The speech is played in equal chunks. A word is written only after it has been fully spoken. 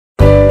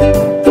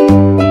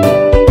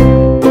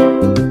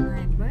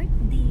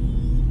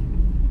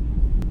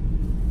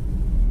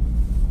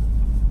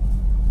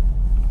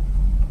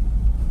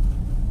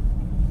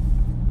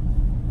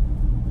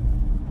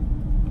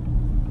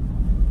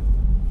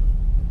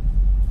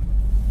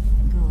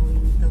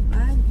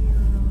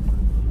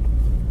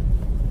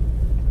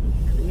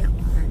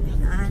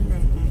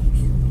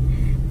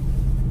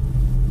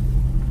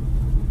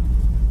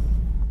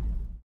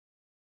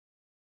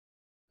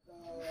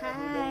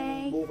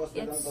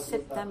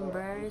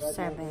September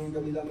 7,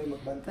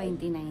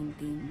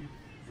 2019.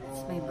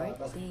 It's my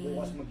birthday.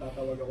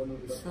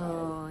 So,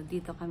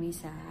 dito kami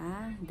sa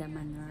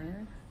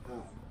Manor,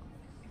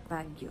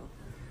 Baguio.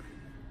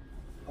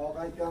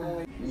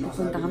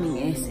 Pupunta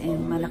kaming SM.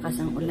 Malakas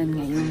ang ulan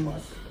ngayon.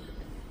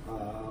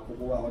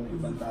 Kukuha ko ng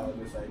ibang tao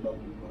sa ibang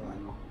mga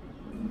ano.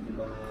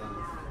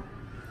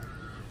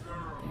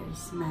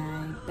 There's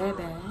my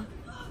bebe.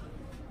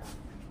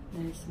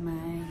 There's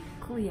my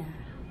kuya.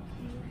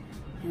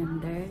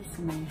 And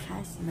there's my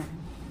husband.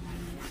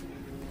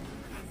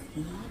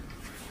 See?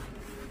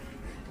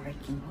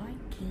 Working.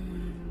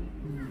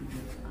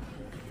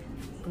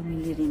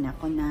 Pumili rin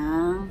ako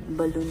ng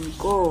balloon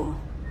ko.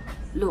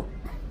 Look.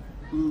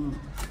 And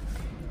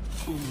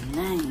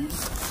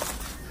nice.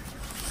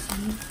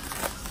 See?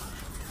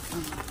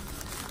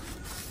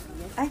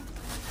 Ay!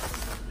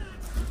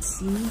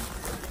 See?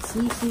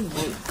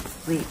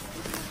 Wait.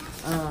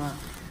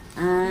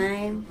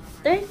 I'm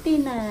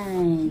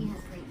 39.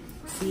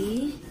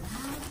 See?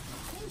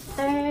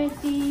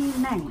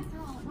 39.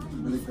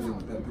 Balik ka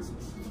naman,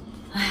 36.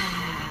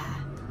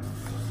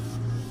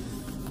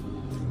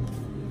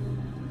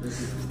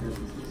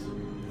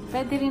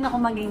 Pwede rin ako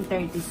maging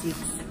 36.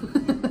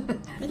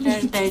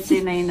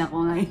 39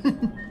 ako ngayon.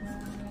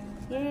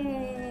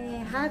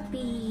 Yay!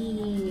 Happy!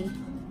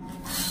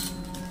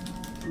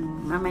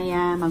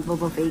 Mamaya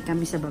magbo-buffet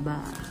kami sa baba.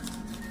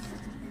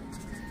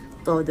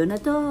 Todo na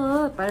to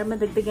para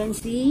madagdagan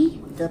si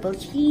double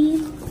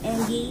chin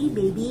and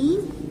baby.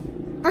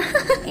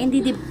 And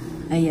di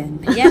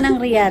ayan. Yan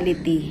ang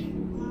reality.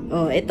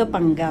 Oh, ito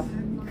panggap.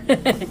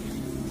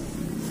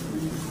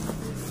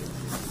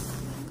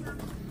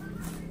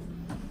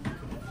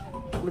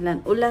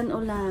 Ulan.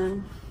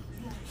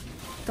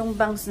 Itong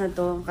bangs na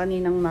to,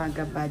 kaninang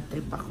maga bad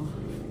trip ako.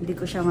 Hindi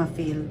ko siya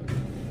ma-feel.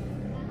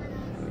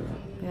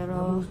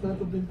 Pero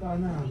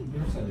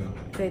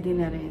pwede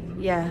na rin.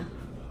 Yeah.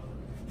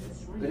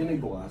 Pwede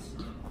nagbukas?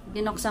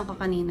 Dinoksan ko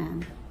kanina.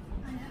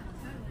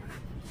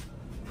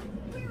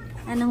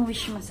 Anong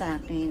wish mo sa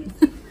akin?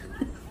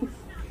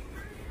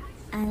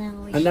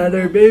 Anong wish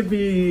Another mo?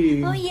 baby!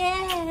 Oh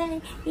yeah!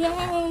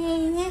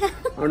 Yay!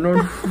 Ano?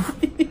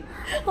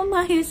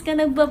 Umayos ka,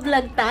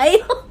 nagbablog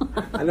tayo.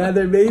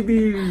 Another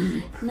baby!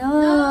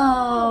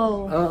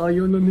 No!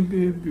 Ayaw na ni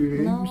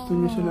baby. No. Gusto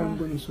niya siya ng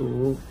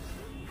bunso.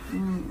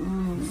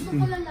 Gusto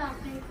ko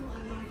lalaki kung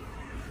ano.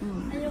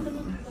 Ayoko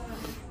nung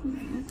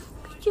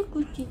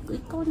Kuchi,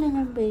 ikaw na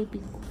ng baby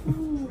ko.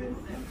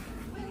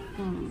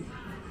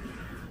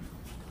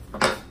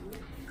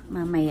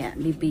 Mamaya,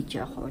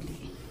 bibidyo ako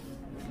ulit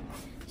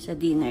sa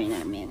dinner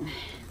namin.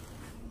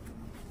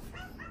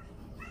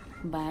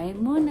 Bye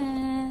muna!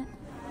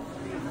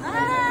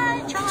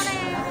 Ay,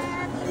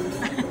 chocolate!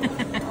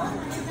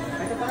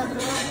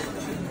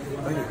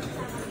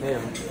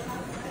 Ayan.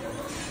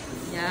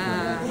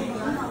 Yeah.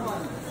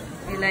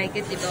 You like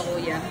it, diba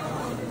kuya?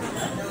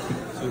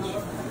 Sushi.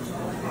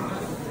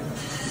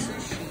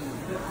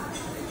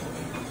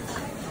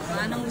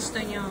 Anong gusto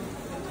nyo?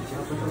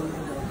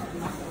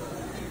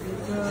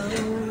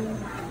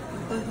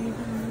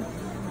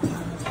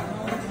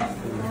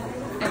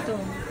 Ito.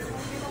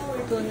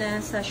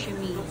 Tuna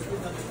sashimi.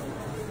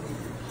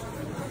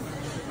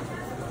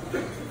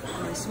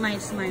 Oh,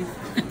 smile.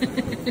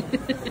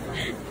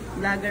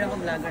 Vlogger ako,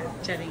 vlogger.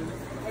 Charing.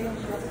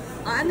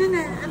 Oh, ano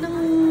na?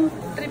 Anong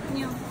trip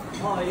nyo?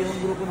 Yung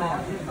grupo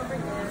na.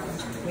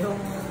 Yung...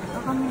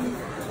 Kami.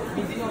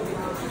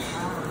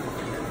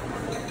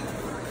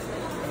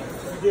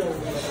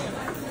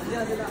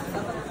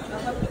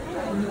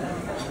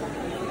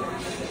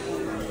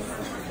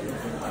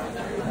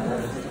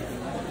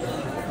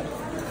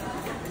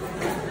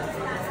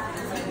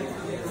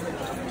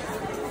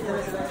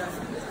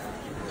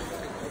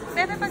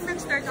 Pero pag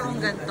nag-start akong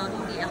ganito,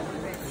 hindi ako.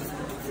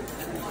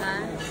 Ha?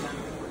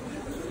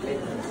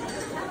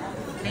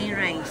 Plain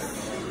rice.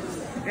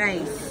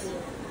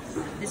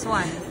 This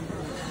one.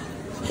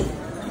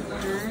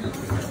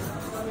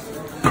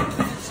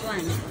 This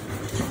one.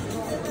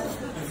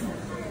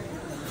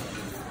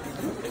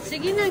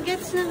 Sige na,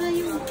 gets na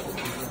kayo.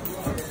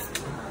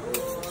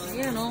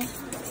 Ayan o.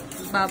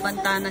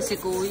 Babanta na si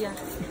kuya.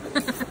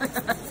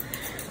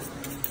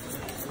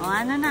 O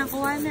ano na,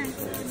 kuha na.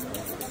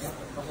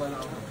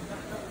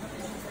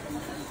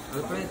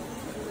 Alfred.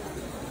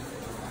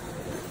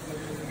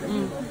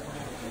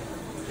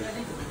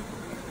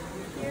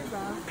 Here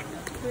ba?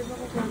 Pwede ba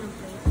kukuha ng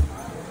plate?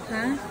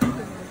 Ha?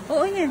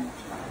 Oo yan.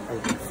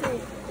 Kasi,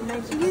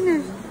 Sige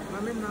na.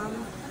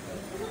 mami.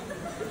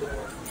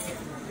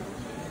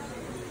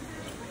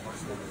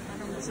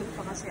 Parang busog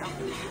pa kasi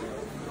ako.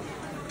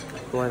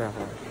 Kuha na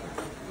ako.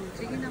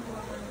 Sige na, kuha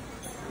ko.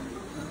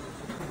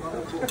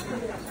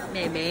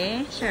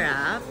 Bebe,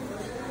 sarap.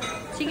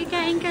 Sige,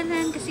 kain ka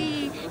lang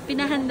kasi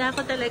pinahanda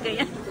ko talaga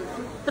yan.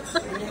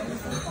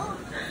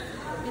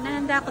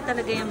 Pinahanda ko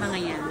talaga yung mga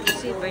yan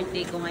kasi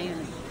birthday ko ngayon.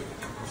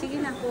 Sige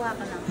na, kuha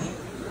ka lang.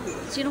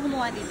 Sino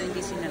kumuha dito?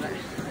 Hindi sinara.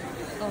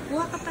 O,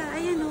 kuha ka pa.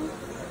 Ayan o.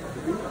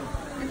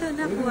 Ito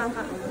na, kuha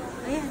ka.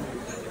 Ayan.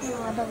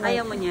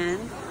 Ayaw mo niyan?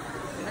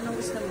 Anong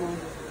gusto mo?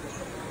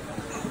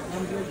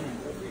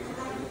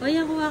 O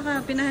yan, kuha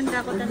ka.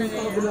 Pinahanda ko talaga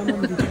yan.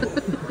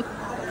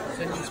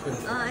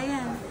 Oh,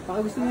 ayan. Baka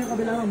gusto niyo yung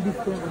kabila ng beef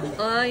ko.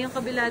 Oh, yung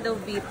kabila daw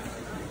beef.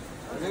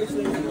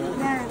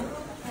 Yan.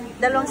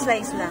 2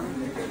 slice lang.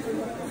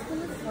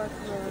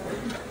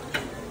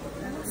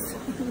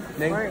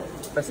 Neng,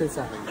 pasal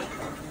sa akin.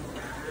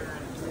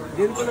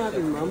 Grill ko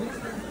natin, ma'am.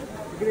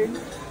 Grill.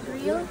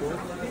 Real?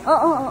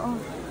 Oo.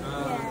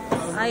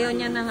 Ayaw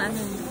niya ng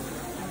ano.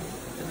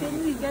 Can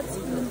we get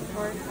spoon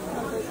pork?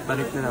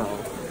 Balik na lang ako.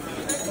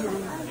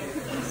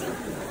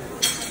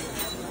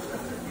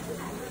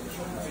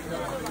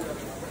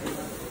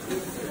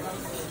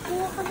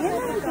 Yan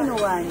lang yung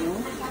kinuha niyo.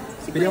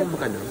 Pili ako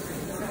magkano?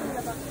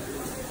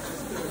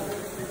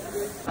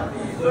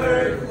 Happy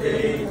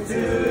birthday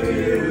to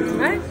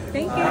you.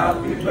 Thank you.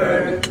 Happy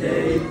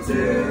birthday to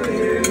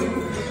you.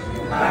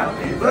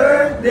 Happy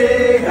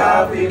birthday,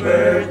 happy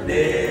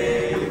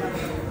birthday.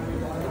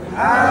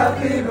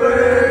 Happy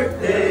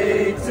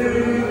birthday to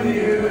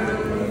you.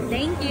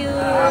 Thank you.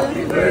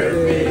 Happy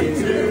birthday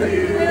to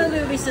you.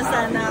 Well, we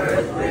Susana.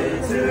 Birthday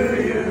to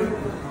you.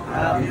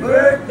 Happy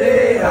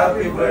birthday,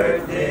 happy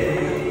birthday.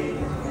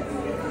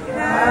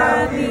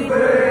 Happy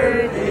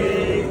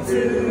birthday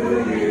to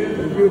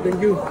you. Thank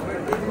you.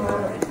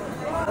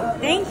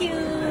 Thank you.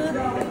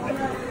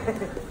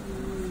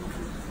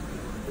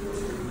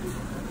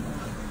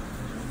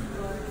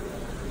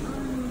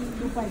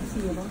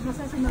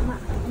 Masa si mama?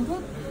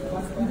 Anggot?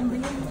 Ang ganda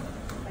yan.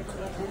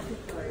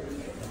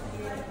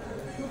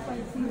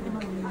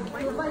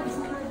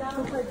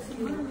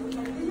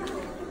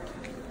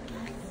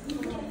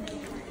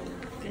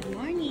 Good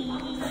morning.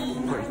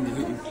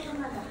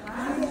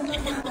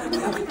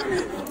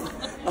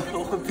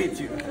 I'll compete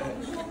you.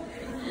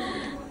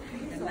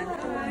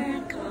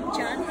 Manor, come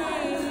John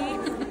Hay.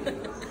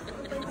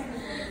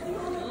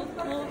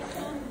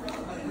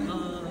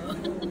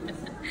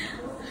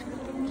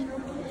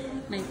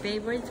 My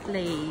favorite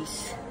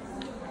place.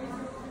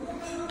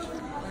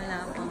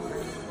 Wala pang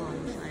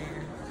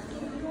bonfire.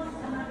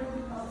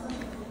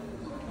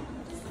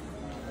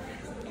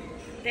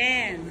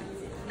 10,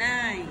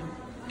 9,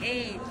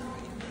 8,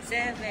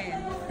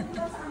 7.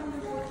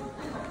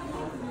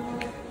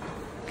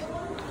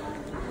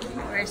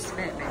 Where's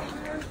Bebe?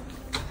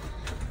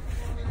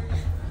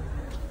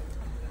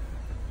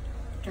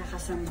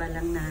 Kakasamba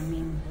lang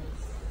namin.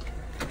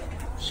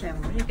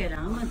 Siyempre,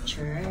 kailangan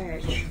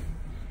mag-church.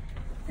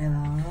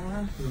 Diba?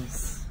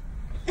 Yes.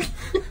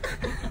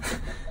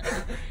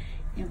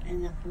 Yung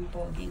anak kong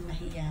poging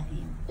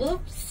mahiyain.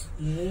 Oops!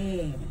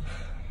 Yeah!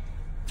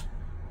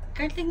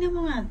 Carl, tingnan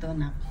mo nga ito,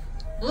 nak.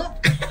 Oop!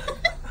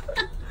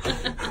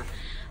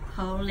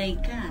 Howlay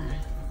ka.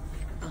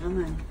 Baka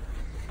man.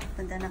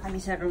 Punta na kami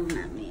sa room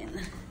namin.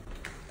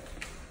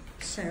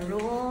 Sa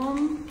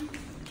room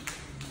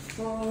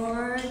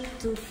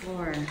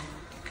 424.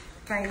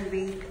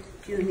 Private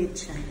unit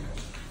siya.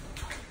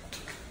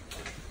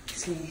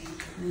 Kasi,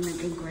 may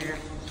nag-inquire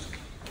ako.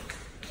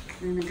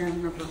 May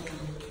nag-hanap ako.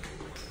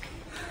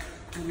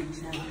 Ano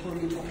siya?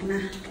 Pumibok na.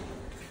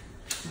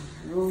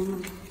 Room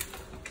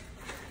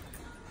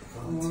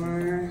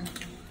 4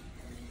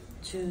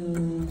 to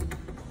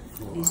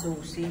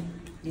Lisusi.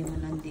 Di mo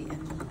lang di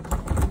ano.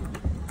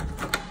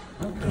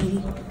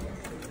 Okay.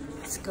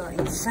 Let's go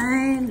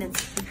inside.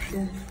 Let's put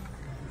the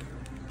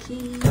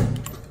key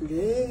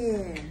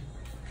there.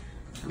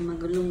 Ang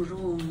magulong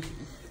room.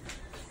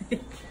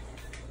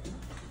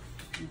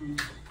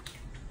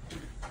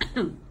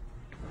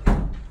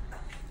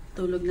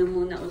 Tulog na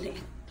muna ulit.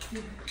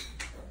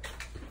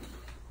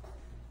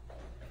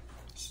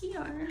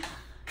 CR.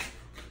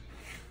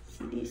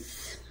 See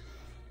this.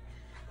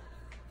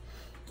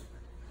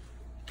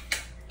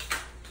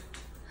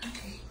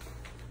 Okay.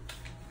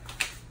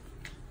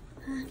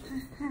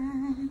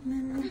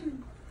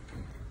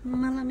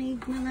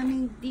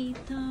 Malamig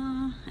dito.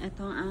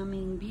 Ito ang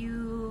aming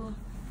view.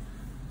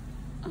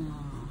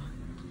 Oh,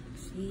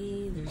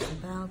 see, there's a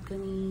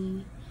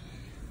balcony.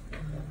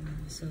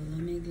 So,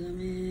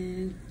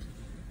 lamig-lamig.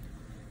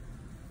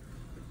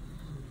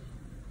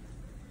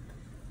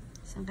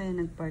 Saan kayo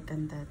nagpark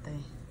ang tatay?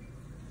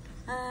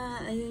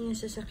 Ayun yung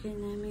sasakyan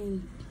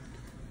namin.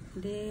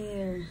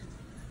 There.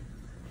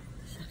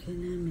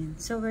 Sasakyan namin.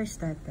 So, where's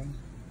tatay?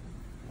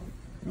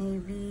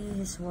 Maybe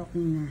he's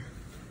walking na.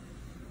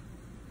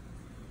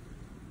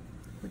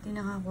 Buti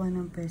nakakuha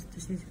ng pwesto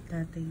si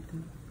tatay ito.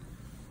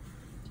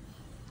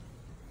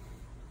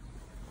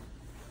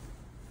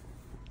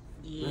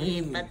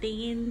 Yeah,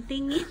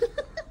 patingin-tingin.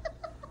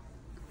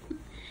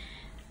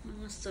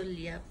 Mga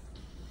sulyap.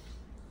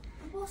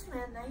 Tapos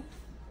nanay.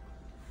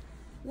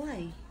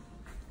 Why?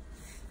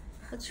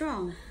 What's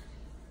wrong?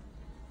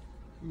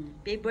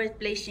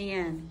 Favorite place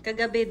niya yan.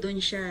 Kagabi,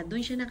 doon siya.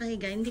 Doon siya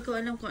nakahiga. Hindi ko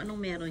alam kung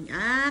anong meron.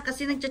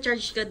 Kasi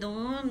nagcha-charge ka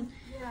doon.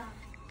 Yeah.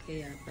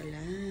 Kaya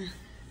pala.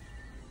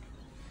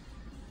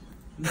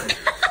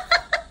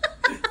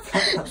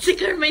 Si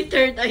Carl may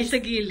third eye sa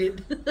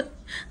gilid.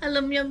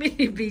 Alam niya,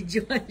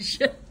 binibidyohan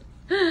siya.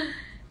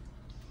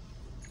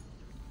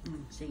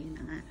 Sige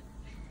na nga.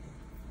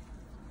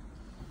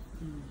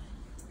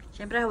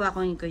 Siyempre,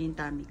 hawakan ko yung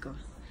tummy ko.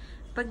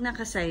 Pag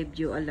naka-side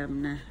view,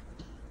 alam na.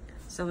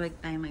 So, wag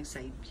tayo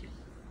mag-side view.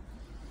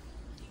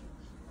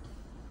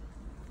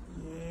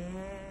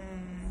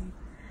 Yeah.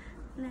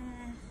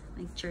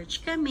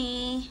 Nag-church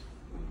kami.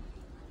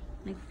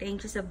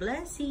 Nag-thank you sa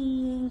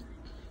blessing.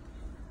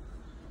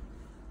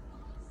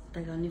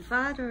 Tagal ni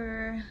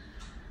Father.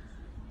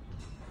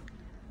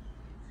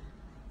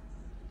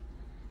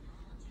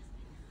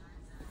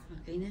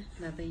 Okay na,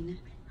 babay na.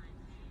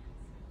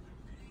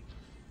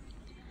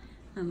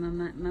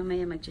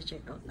 Mamaya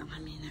mag-check out na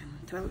kami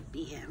ng 12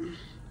 p.m.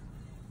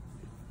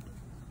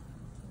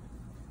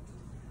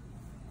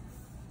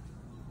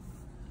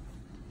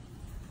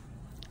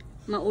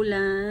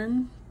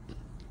 Maulan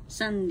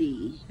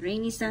Sunday,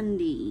 rainy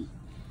Sunday.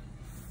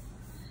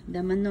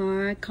 The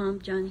Manor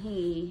Camp John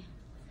Hay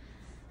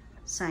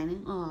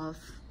signing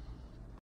off.